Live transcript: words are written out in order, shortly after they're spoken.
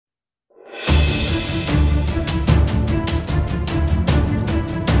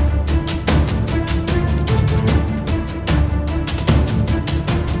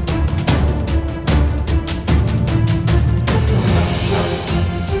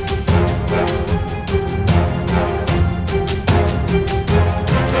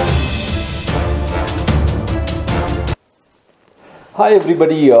Hi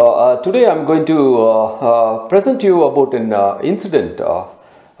everybody, today I'm going to present you about an incident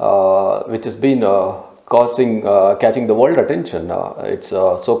which has been catching the world attention. It's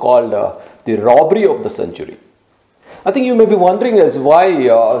so-called the robbery of the century. I think you may be wondering as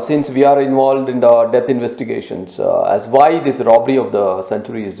why, since we are involved in the death investigations, as why this robbery of the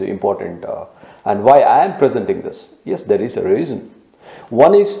century is important and why I am presenting this. Yes, there is a reason.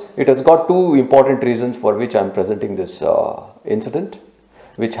 One is, it has got two important reasons for which I am presenting this incident,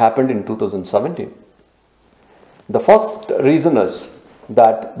 which happened in 2017. The first reason is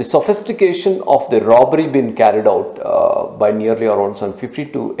that the sophistication of the robbery being carried out by nearly around some 50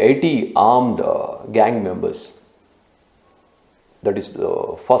 to 80 armed gang members. That is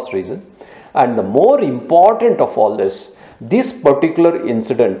the first reason. And the more important of all this particular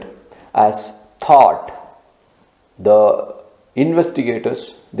incident has taught the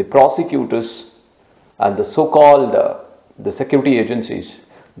investigators, the prosecutors and the so-called the security agencies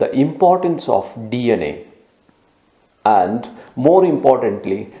the importance of DNA, and more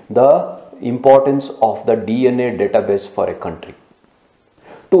importantly the importance of the DNA database for a country.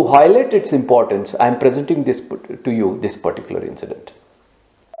 To highlight its importance, I am presenting this to you, this particular incident.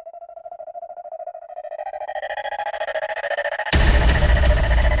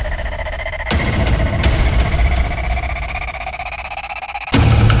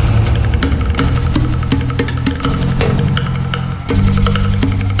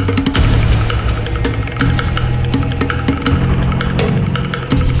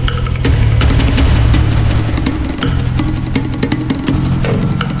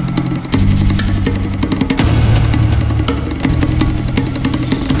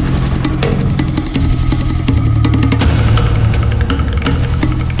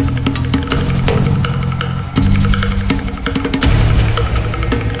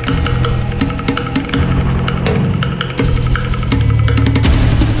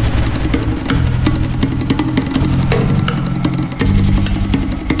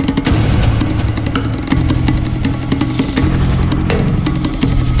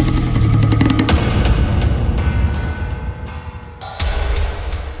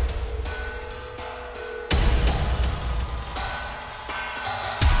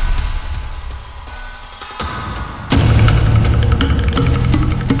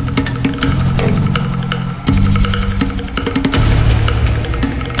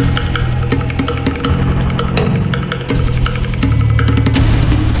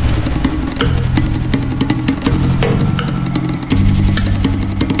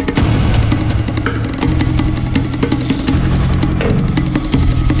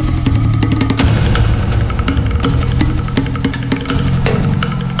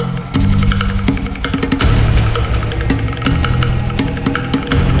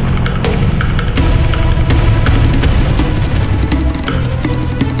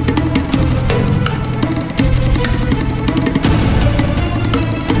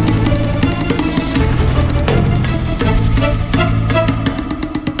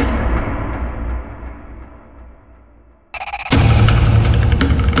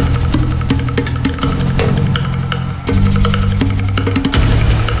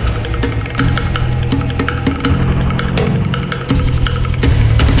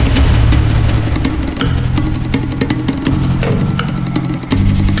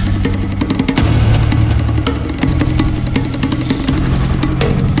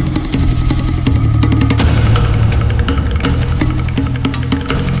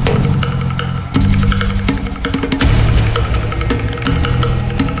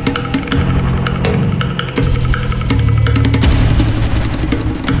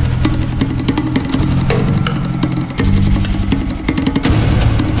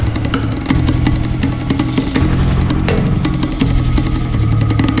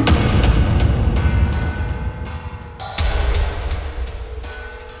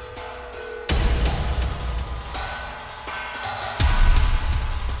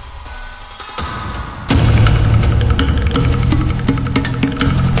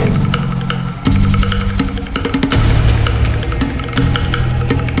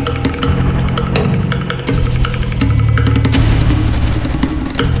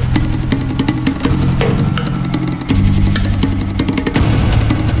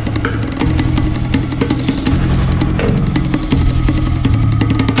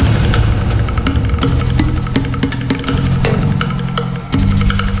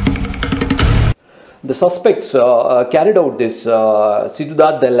 The suspects carried out this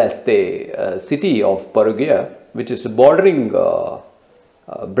Ciudad del Este city of Paraguay, which is bordering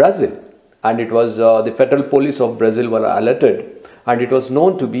Brazil. and it was the federal police of Brazil were alerted, and it was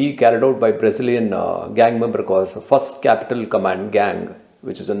known to be carried out by Brazilian gang member called First Capital Command Gang,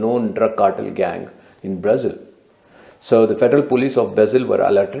 which is a known drug cartel gang in Brazil. So the federal police of Brazil were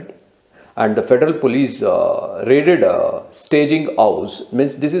alerted, and the federal police raided a staging house.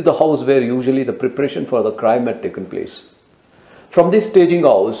 Means this is the house where usually the preparation for the crime had taken place. From this staging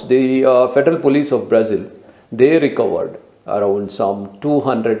house, the federal police of Brazil, they recovered around some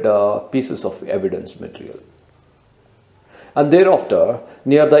 200 pieces of evidence material. And thereafter,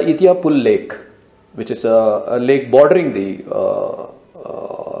 near the Itiapul Lake, which is a lake bordering the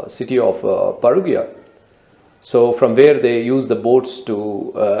city of Paraguay, so from where they used the boats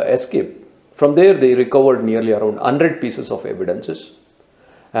to escape, from there they recovered nearly around 100 pieces of evidences,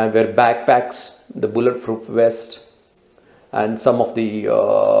 and where backpacks, the bulletproof vest, and some of the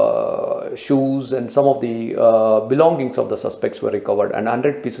shoes and some of the belongings of the suspects were recovered, and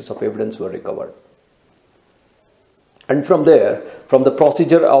 100 pieces of evidence were recovered. And from there, from the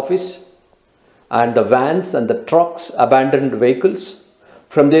procedure office and the vans and the trucks, abandoned vehicles,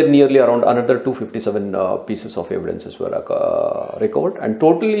 from there nearly around another 257 pieces of evidences were recovered, and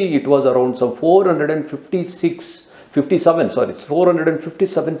totally it was around some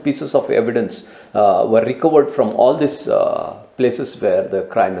 457 pieces of evidence were recovered from all these places where the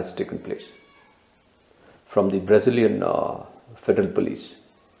crime has taken place from the Brazilian federal police.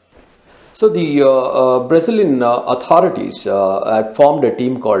 So the Brazilian authorities had formed a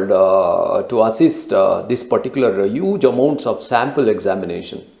team called to assist this particular huge amounts of sample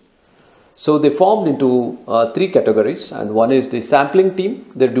examination. So they formed into 3 categories, and one is the sampling team.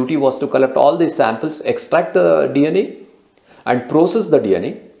 Their duty was to collect all these samples, extract the DNA and process the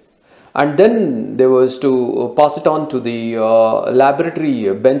DNA, and then there was to pass it on to the laboratory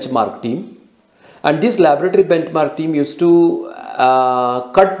benchmark team. And this laboratory benchmark team used to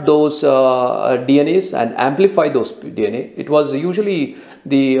cut those DNAs and amplify those DNA. It was usually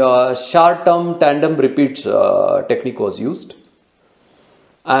the short-term tandem repeats technique was used,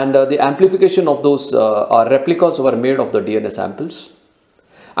 and the amplification of those replicas were made of the DNA samples,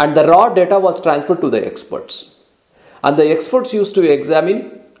 and the raw data was transferred to the experts, and the experts used to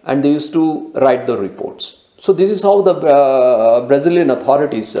examine and they used to write the reports. So this is how the Brazilian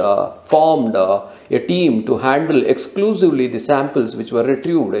authorities formed a team to handle exclusively the samples which were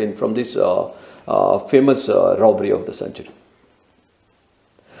retrieved from this famous robbery of the century.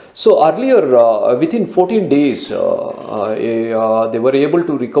 So earlier, within 14 days, they were able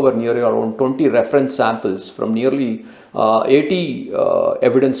to recover nearly around 20 reference samples from nearly 80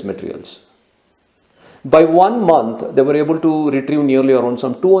 evidence materials. By 1 month, they were able to retrieve nearly around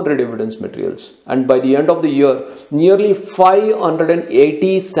some 200 evidence materials, and by the end of the year, nearly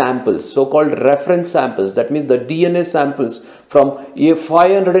 580 samples, so-called reference samples, that means the DNA samples, from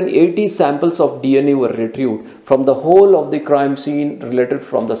 580 samples of DNA were retrieved from the whole of the crime scene, related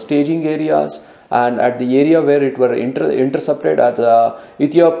from the staging areas and at the area where it were intercepted at the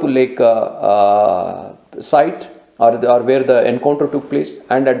Itiapul Lake site, or where the encounter took place,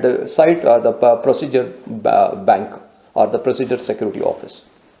 and at the site the procedure bank or the procedure security office.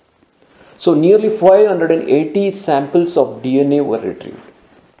 So nearly 580 samples of DNA were retrieved.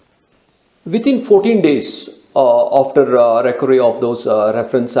 Within 14 days after recovery of those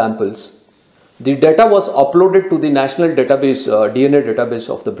reference samples, the data was uploaded to the national database, DNA database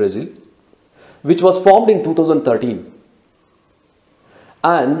of the Brazil, which was formed in 2013.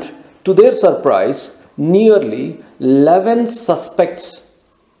 And to their surprise, nearly 11 suspects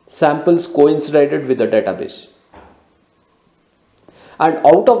samples coincided with the database. And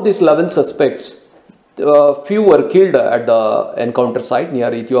out of these 11 suspects, few were killed at the encounter site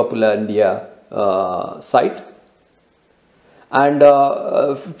near Ethiopian site, and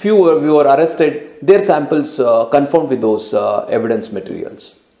few were arrested. Their samples confirmed with those evidence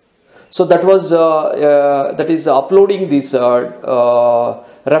materials. So that was that is uploading these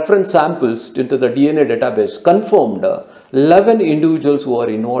reference samples into the DNA database confirmed 11 individuals who were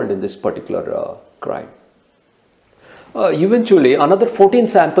involved in this particular crime. Eventually, another 14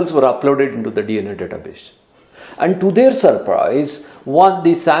 samples were uploaded into the DNA database. And to their surprise,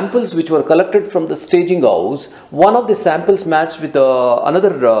 the samples which were collected from the staging house, one of the samples matched with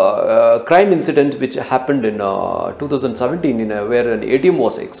another crime incident which happened in 2017 where an ATM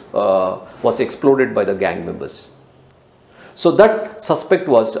was exploded by the gang members. So that suspect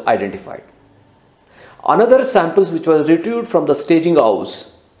was identified. Another samples which were retrieved from the staging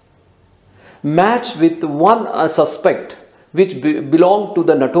house matched with one suspect which belonged to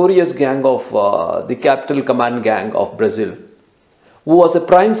the notorious gang of the Capital Command Gang of Brazil, who was a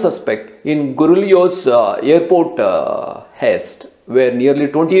prime suspect in Guarulhos airport heist, where nearly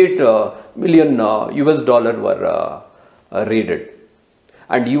 28 million US dollar were raided,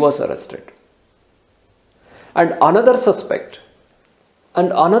 and he was arrested. And another suspect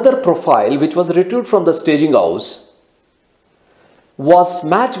and another profile which was retrieved from the staging house was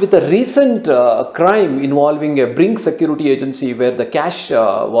matched with a recent crime involving a Brink security agency where the cash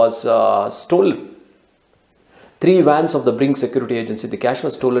was stolen. 3 vans of the Brink security agency, the cash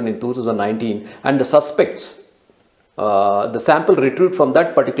was stolen in 2019, and the suspects, the sample retrieved from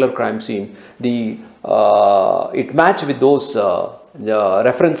that particular crime scene, it matched with those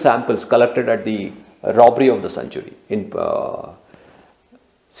reference samples collected at the robbery of the century in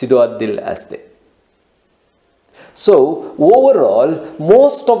Sidoat Dil Aste. So overall,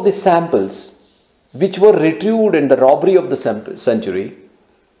 most of the samples which were retrieved in the robbery of the century,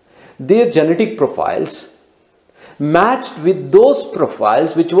 their genetic profiles matched with those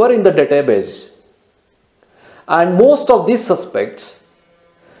profiles which were in the database. And most of these suspects,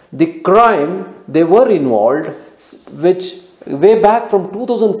 the crime they were involved, which way back from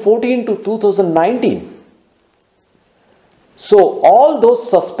 2014 to 2019. So all those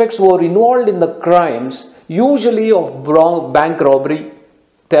suspects who were involved in the crimes, usually of bank robbery,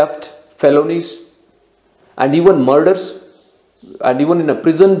 theft, felonies, and even murders, and even in a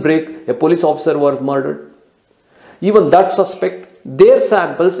prison break, a police officer was murdered. Even that suspect, their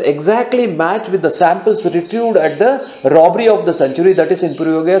samples exactly match with the samples retrieved at the robbery of the century, that is in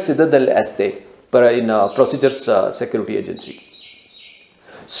Puryoga Siddha Dal Aste, in Procedures Security Agency.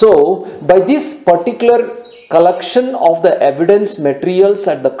 So, by this particular collection of the evidence materials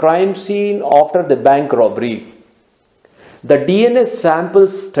at the crime scene after the bank robbery, the DNA sample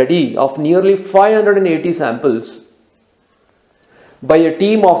study of nearly 580 samples by a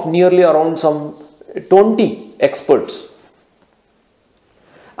team of nearly around some 20 experts,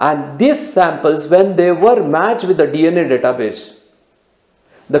 and these samples, when they were matched with the DNA database,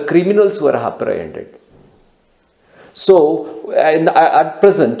 the criminals were apprehended. So at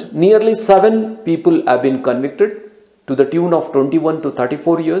present, nearly 7 people have been convicted to the tune of 21 to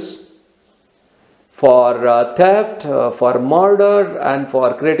 34 years for theft, for murder, and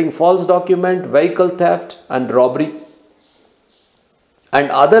for creating false document, vehicle theft and robbery.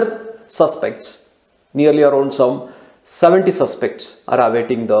 And other suspects, nearly around some 70 suspects, are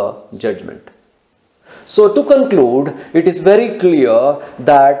awaiting the judgment. So to conclude, it is very clear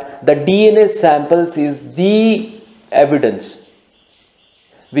that the DNA samples is the evidence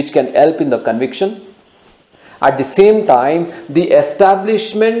which can help in the conviction. At the same time, the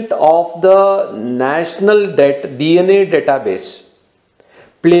establishment of the national DNA database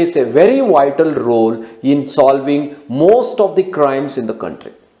plays a very vital role in solving most of the crimes in the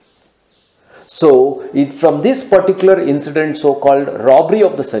country. So, from this particular incident, so-called robbery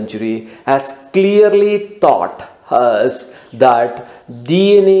of the century, has clearly taught us that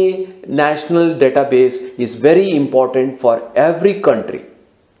DNA national database is very important for every country.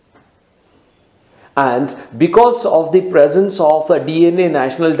 And because of the presence of a DNA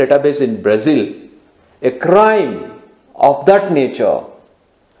national database in Brazil, a crime of that nature,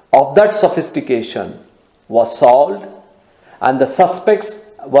 of that sophistication, was solved, and the suspects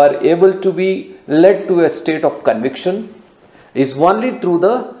were able to be led to a state of conviction is only through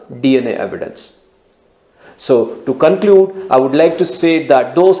the DNA evidence. So to conclude, I would like to say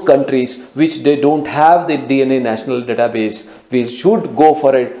that those countries which they don't have the DNA national database, we should go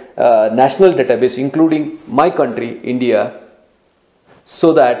for a national database, including my country, India,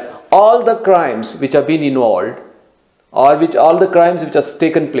 so that all the crimes which have been involved, or all the crimes which has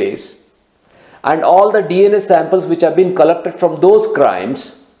taken place, and all the DNA samples which have been collected from those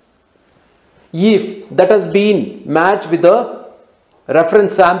crimes, if that has been matched with the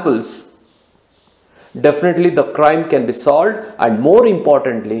reference samples, definitely the crime can be solved, and more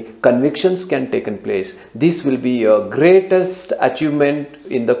importantly, convictions can take place. This will be a greatest achievement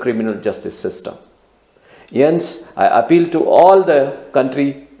in the criminal justice system. Hence, I appeal to all the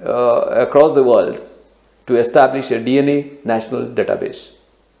country across the world to establish a DNA national database.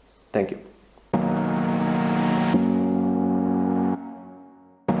 Thank you.